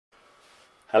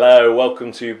Hello,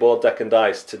 welcome to Board Deck and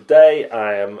Dice. Today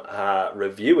I am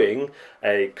reviewing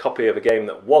a copy of a game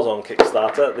that was on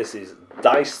Kickstarter. This is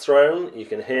Dice Throne. You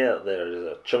can hear there is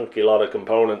a chunky lot of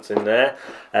components in there.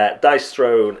 Dice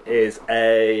Throne is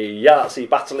a Yahtzee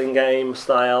battling game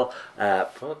style,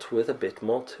 but with a bit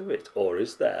more to it. Or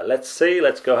is there? Let's see.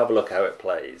 Let's go have a look how it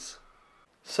plays.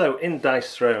 So in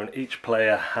Dice Throne, each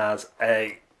player has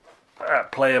a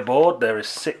player board. There is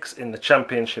 6 in the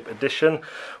Championship edition.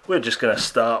 We're just going to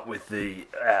start with the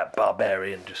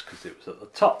Barbarian just because it was at the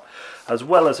top. As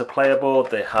well as a player board,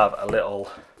 they have a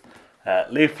little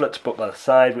leaflet to put by the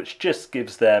side, which just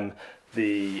gives them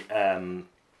the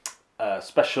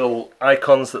special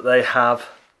icons that they have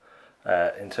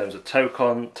in terms of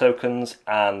tokens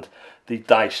and the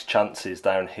dice chances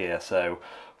down here. So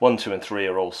 1, 2 and 3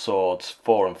 are all swords,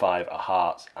 4 and 5 are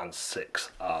hearts, and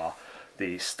 6 are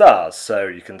the stars. So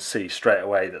you can see straight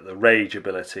away that the rage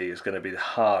ability is going to be the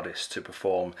hardest to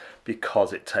perform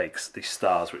because it takes the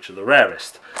stars, which are the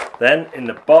rarest. Then in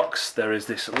the box there is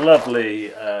this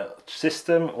lovely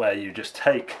system where you just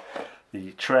take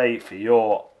the tray for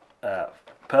your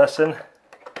person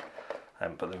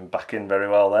and put them back in very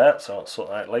well there, so I'll sort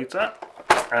that out later.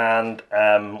 And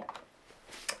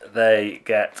they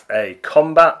get a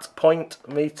combat point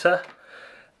meter,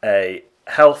 a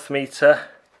health meter,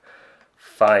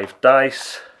 5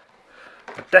 dice,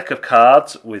 a deck of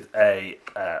cards with a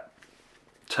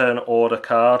turn order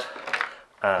card,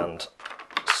 and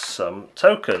some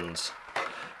tokens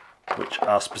which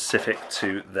are specific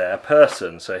to their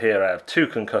person. So here I have 2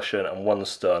 concussion and 1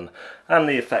 stun, and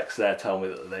the effects there tell me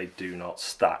that they do not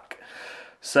stack.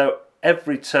 So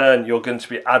every turn you're going to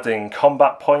be adding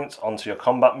combat points onto your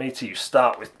combat meter. You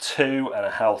start with 2 and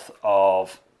a health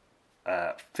of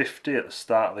 50 at the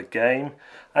start of the game,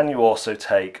 and you also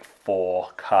take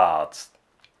 4 cards.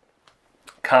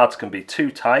 Cards can be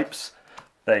 2 types.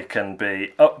 They can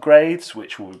be upgrades,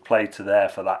 which will be played to there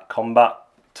for that combat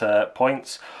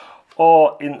points,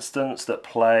 or instants that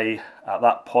play at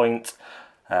that point.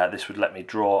 This would let me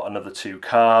draw another 2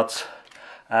 cards,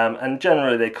 and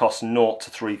generally they cost 0 to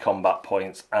 3 combat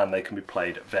points, and they can be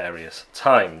played at various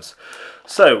times.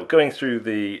 So going through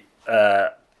the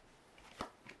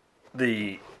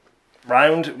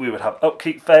round, we would have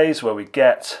upkeep phase where we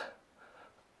get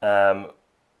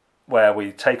where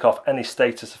we take off any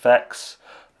status effects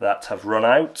that have run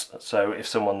out. So if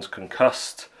someone's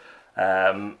concussed,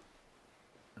 they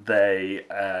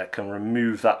can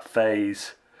remove that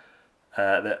phase.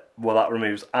 That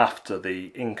removes after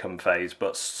the income phase,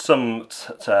 but some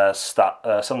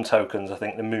tokens, I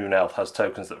think the Moon Elf has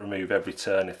tokens that remove every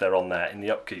turn if they're on there in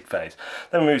the upkeep phase.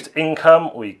 Then we move to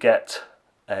income, we get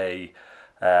a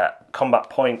combat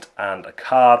point and a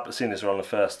card, but seeing as we're on the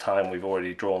first time we've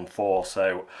already drawn 4,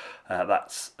 so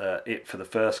that's it for the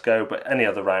first go, but any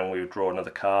other round we would draw another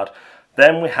card.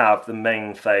 Then we have the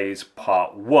main phase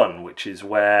part 1, which is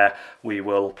where we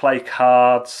will play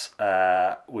cards,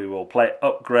 we will play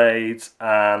upgrades,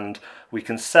 and we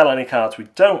can sell any cards we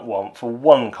don't want for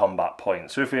 1 combat point.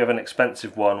 So if we have an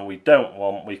expensive one we don't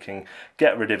want, we can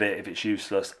get rid of it if it's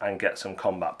useless and get some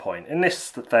combat point. In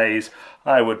this phase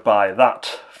I would buy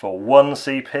that for 1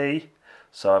 CP,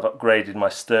 so I've upgraded my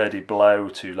sturdy blow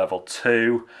to level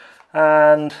 2.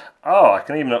 And I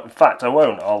can even, in fact I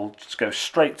won't, I'll just go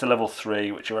straight to level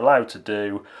 3, which you're allowed to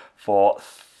do, for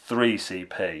 3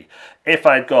 CP. If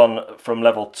I'd gone from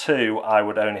level 2 I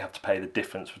would only have to pay the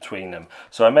difference between them,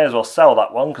 so I may as well sell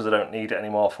that one because I don't need it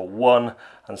anymore for 1.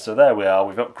 And so there we are,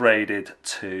 we've upgraded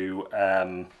to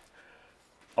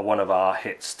one of our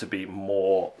hits to be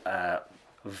more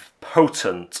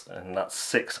potent, and that's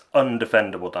 6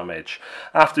 undefendable damage.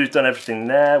 After we've done everything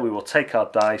there, we will take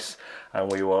our dice and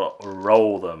we will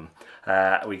roll them.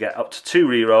 We get up to 2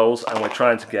 rerolls, and we're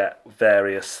trying to get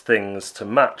various things to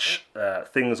match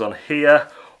things on here,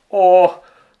 or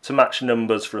to match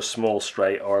numbers for a small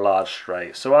straight or a large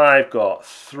straight. So I've got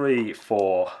 3,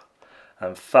 4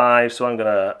 and 5, so I'm going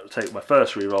to take my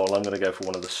first reroll. I'm going to go for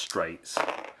one of the straights.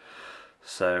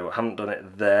 So I haven't done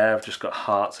it there, I've just got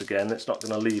hearts again, it's not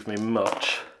going to leave me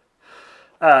much.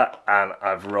 And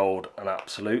I've rolled an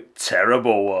absolute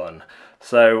terrible one.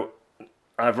 So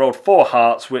I've rolled 4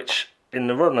 hearts, which in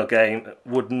the run of the game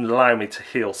wouldn't allow me to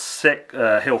heal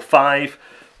 5,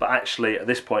 but actually at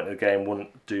this point in the game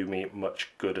wouldn't do me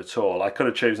much good at all. I could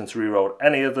have chosen to reroll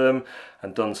any of them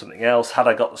and done something else. Had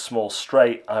I got the small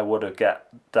straight, I would have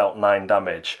dealt 9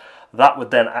 damage. That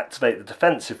would then activate the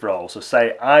defensive roll. So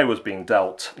say I was being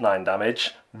dealt 9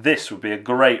 damage, this would be a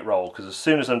great roll, because as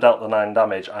soon as I'm dealt the 9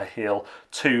 damage, I heal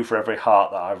 2 for every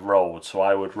heart that I've rolled. So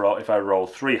I would roll, if I roll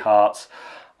 3 hearts,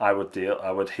 I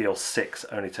would heal 6,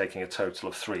 only taking a total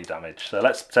of 3 damage. So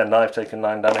let's pretend I've taken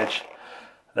 9 damage.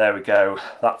 There we go.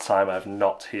 That time I've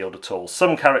not healed at all.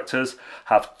 Some characters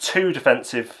have 2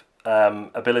 defensive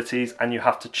abilities, and you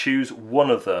have to choose one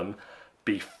of them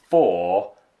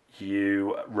before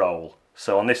you roll.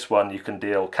 So on this one you can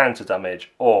deal counter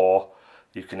damage or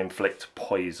you can inflict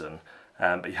poison.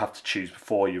 But you have to choose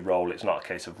before you roll. It's not a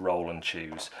case of roll and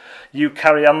choose. You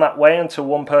carry on that way until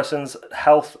one person's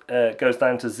health goes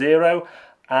down to 0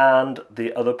 and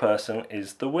the other person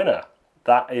is the winner.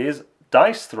 That is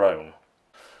Dice Throne.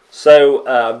 So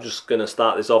I'm just going to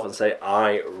start this off and say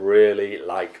I really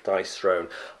like Dice Throne.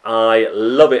 I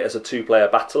love it as a 2-player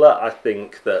battler. I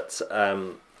think that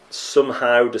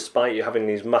somehow, despite you having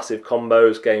these massive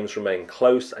combos, games remain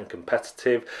close and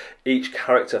competitive. Each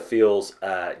character feels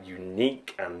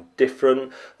unique and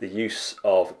different. The use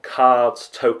of cards,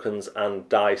 tokens and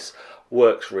dice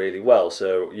works really well.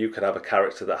 So you can have a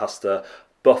character that has to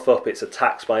buff up its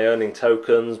attacks by earning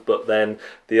tokens, but then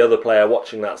the other player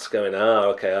watching that's going,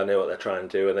 okay, I know what they're trying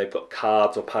to do, and they've got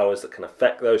cards or powers that can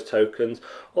affect those tokens,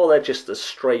 or they're just a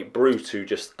straight brute who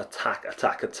just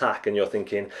attack, and you're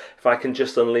thinking, if I can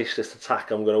just unleash this attack,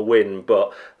 I'm going to win,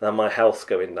 but then my health's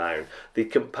going down. The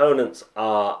components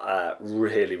are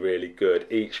really, really good.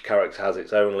 Each character has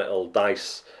its own little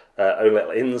dice, own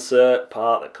little insert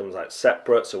part that comes out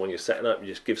separate, so when you're setting up, you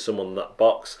just give someone that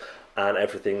box, and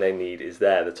everything they need is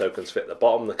there. The tokens fit at the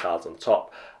bottom, the cards on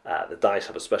top, the dice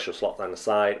have a special slot down the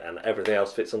side, and everything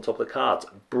else fits on top of the cards.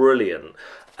 Brilliant.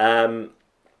 The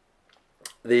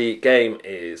game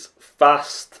is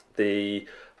fast.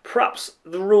 Perhaps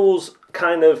the rules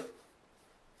kind of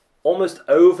almost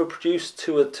overproduced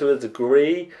to a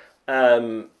degree,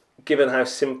 given how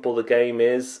simple the game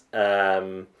is.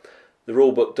 The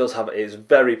rulebook is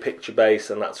very picture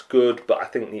based, and that's good, but I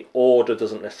think the order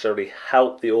doesn't necessarily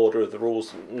help. The order of the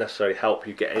rules doesn't necessarily help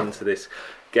you get into this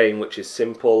game, which is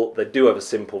simple. They do have a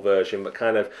simple version, but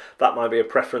kind of that might be a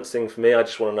preference thing for me. I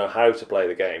just want to know how to play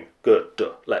the game. Good,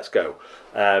 duh, let's go.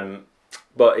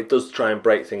 But it does try and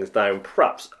break things down,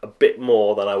 perhaps a bit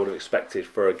more than I would have expected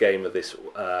for a game of this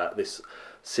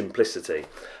simplicity.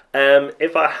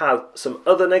 If I had some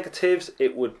other negatives,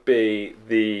 it would be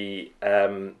the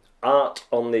art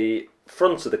on the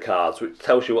front of the cards, which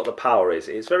tells you what the power is.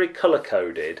 It's very colour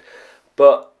coded,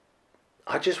 but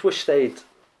I just wish they'd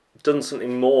done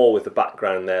something more with the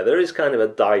background there. There is kind of a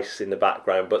dice in the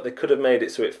background, but they could have made it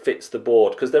so it fits the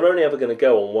board, because they're only ever going to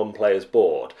go on one player's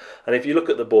board. And if you look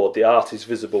at the board, the art is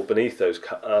visible beneath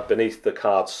beneath the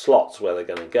card slots where they're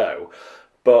going to go.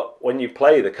 But when you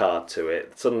play the card to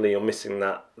it, suddenly you're missing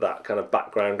that kind of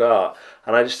background art.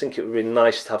 And I just think it would be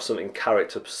nice to have something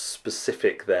character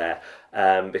specific there,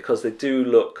 because they do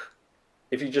look,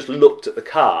 if you just looked at the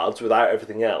cards without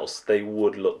everything else, they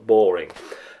would look boring.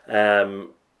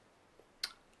 And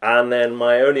then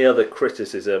my only other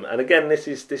criticism, and again this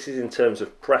is in terms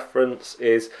of preference,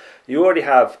 is you already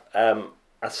have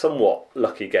a somewhat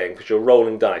lucky game because you're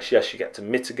rolling dice. Yes, you get to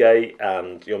mitigate,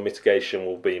 and your mitigation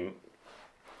will be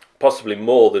possibly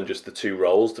more than just the 2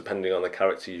 rolls, depending on the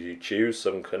character you choose.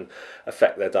 Some can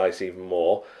affect their dice even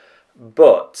more.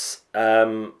 But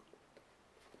when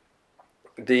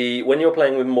you're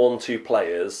playing with more than 2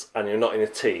 players and you're not in a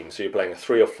team, so you're playing a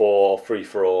 3 or 4 or free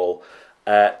for all,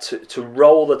 to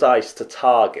roll the dice to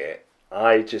target,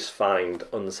 I just find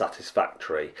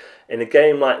unsatisfactory. In a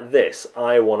game like this,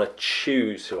 I want to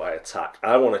choose who I attack.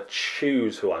 I want to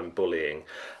choose who I'm bullying.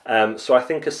 So I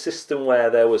think a system where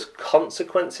there was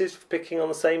consequences for picking on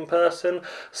the same person,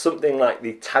 something like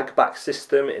the tag back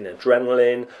system in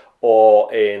Adrenaline,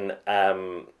 or in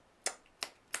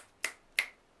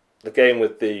the game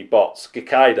with the bots,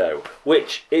 Gikaido,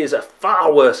 which is a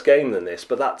far worse game than this,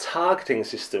 but that targeting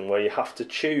system where you have to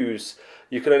choose,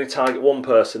 you can only target one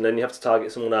person, then you have to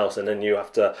target someone else, and then you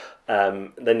have to,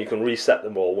 then you can reset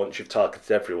them all once you've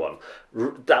targeted everyone.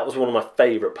 That was one of my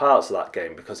favourite parts of that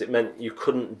game, because it meant you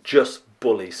couldn't just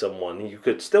bully someone. You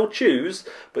could still choose,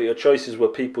 but your choices were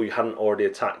people you hadn't already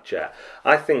attacked yet.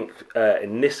 I think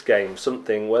in this game,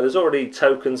 something where there's already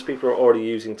tokens, people are already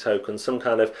using tokens, some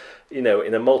kind of, you know,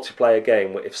 in a multiplayer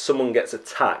game, if someone gets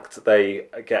attacked, they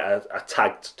get a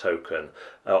tagged token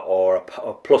or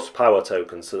a plus power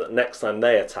token, so that next time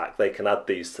they attack, they can add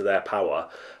these to their power.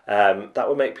 That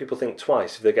would make people think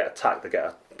twice. If they get attacked, they get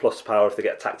a plus power. If they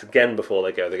get attacked again before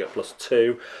they go, they get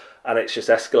 +2. And it's just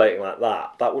escalating like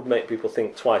that. That would make people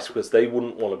think twice, because they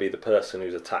wouldn't want to be the person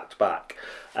who's attacked back.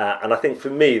 and I think for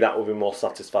me that would be more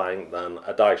satisfying than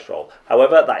a dice roll.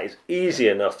 However, that is easy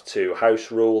enough to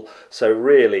house rule, so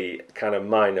really kind of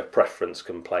minor preference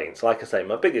complaints. Like I say,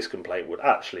 my biggest complaint would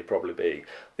actually probably be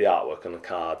the artwork and the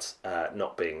cards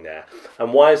not being there.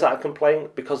 And why is that a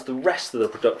complaint? Because the rest of the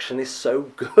production is so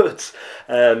good.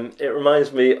 It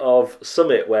reminds me of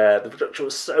Summit, where the production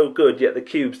was so good, yet the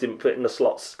cubes didn't fit in the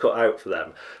slots cut out for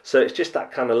them. So it's just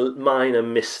that kind of minor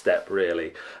misstep,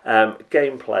 really.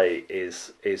 Gameplay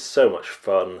is so much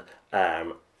fun.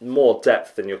 More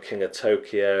depth than your King of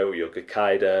Tokyo, your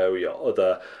Hokkaido, your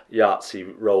other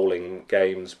Yahtzee rolling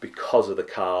games, because of the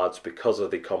cards, because of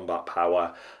the combat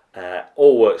power.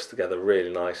 All works together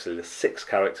really nicely. The 6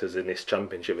 characters in this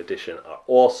Championship Edition are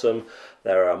awesome.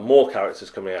 There are more characters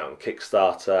coming out on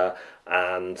Kickstarter,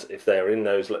 and if they're in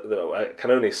those, I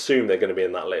can only assume they're going to be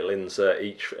in that little insert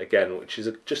each again, which is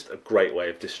just a great way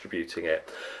of distributing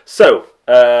it. So,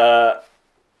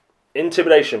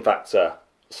 intimidation factor.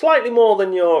 Slightly more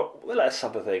than your... Well, let's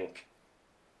have a think.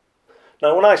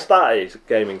 Now, when I started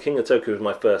gaming, King of Tokyo was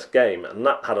my first game, and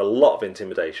that had a lot of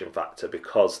intimidation factor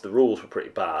because the rules were pretty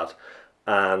bad,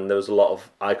 and there was a lot of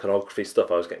iconography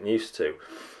stuff I was getting used to.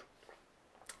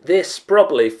 This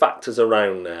probably factors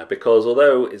around there, because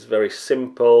although it's very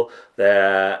simple,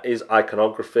 there is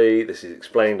iconography. This is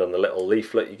explained on the little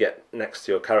leaflet you get next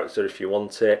to your character if you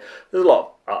want it. There's a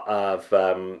lot of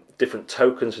different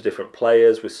tokens for different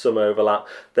players with some overlap.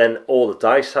 Then all the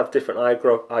dice have different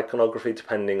iconography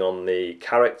depending on the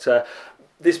character.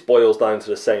 This boils down to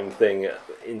the same thing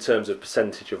in terms of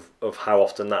percentage of how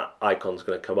often that icon's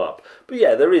going to come up. But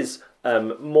yeah, there is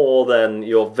more than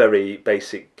your very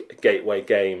basic gateway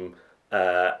game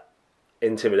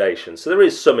intimidation. So there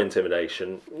is some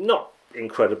intimidation, not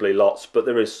incredibly lots, but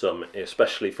there is some,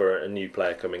 especially for a new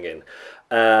player coming in.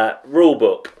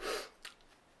 Rulebook,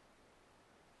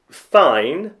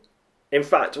 fine. In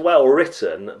fact, well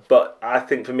written, but I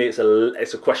think for me it's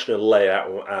a question of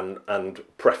layout and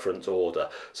preference order.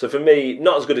 So for me,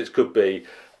 not as good as it could be,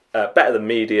 better than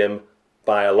medium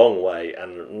by a long way,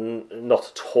 and not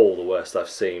at all the worst I've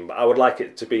seen. But I would like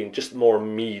it to be just more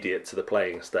immediate to the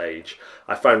playing stage.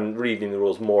 I found reading the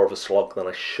rules more of a slog than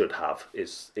I should have,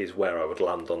 is where I would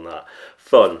land on that.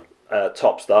 Fun,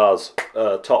 top stars,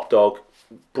 top dog,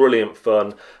 brilliant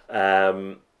fun,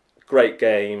 great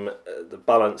game. The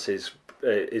balance is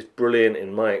brilliant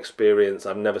in my experience.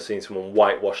 I've never seen someone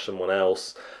whitewash someone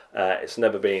else. It's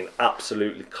never been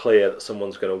absolutely clear that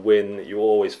someone's going to win. You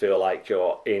always feel like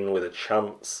you're in with a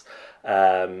chance.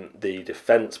 The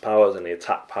defense powers and the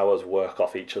attack powers work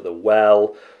off each other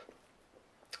well.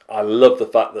 I love the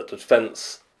fact that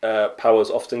defense powers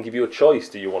often give you a choice.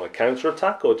 Do you want to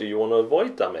counter-attack or do you want to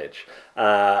avoid damage?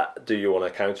 Do you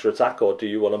want to counter-attack or do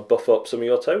you want to buff up some of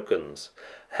your tokens?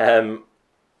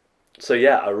 So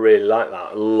yeah, I really like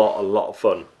that. A lot of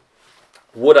fun.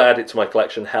 Would I add it to my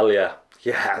collection? Hell yeah.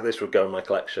 Yeah, this would go in my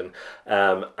collection.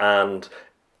 And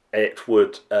it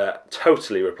would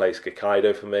totally replace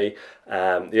Hokkaido for me.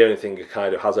 The only thing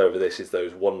Hokkaido has over this is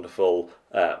those wonderful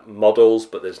models,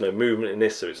 but there's no movement in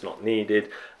this, so it's not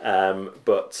needed.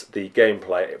 But the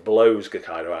gameplay, it blows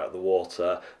Hokkaido out of the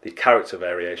water. The character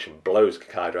variation blows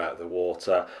Hokkaido out of the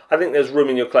water. I think there's room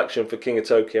in your collection for King of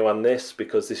Tokyo and this,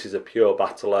 because this is a pure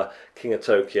battler. King of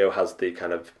Tokyo has the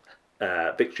kind of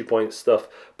victory point stuff,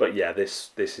 but yeah,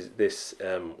 this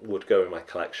would go in my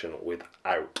collection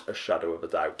without a shadow of a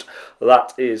doubt.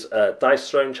 That is Dice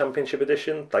Throne Championship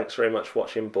Edition. Thanks very much for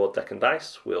watching Board Deck and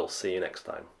Dice. We'll see you next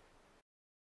time.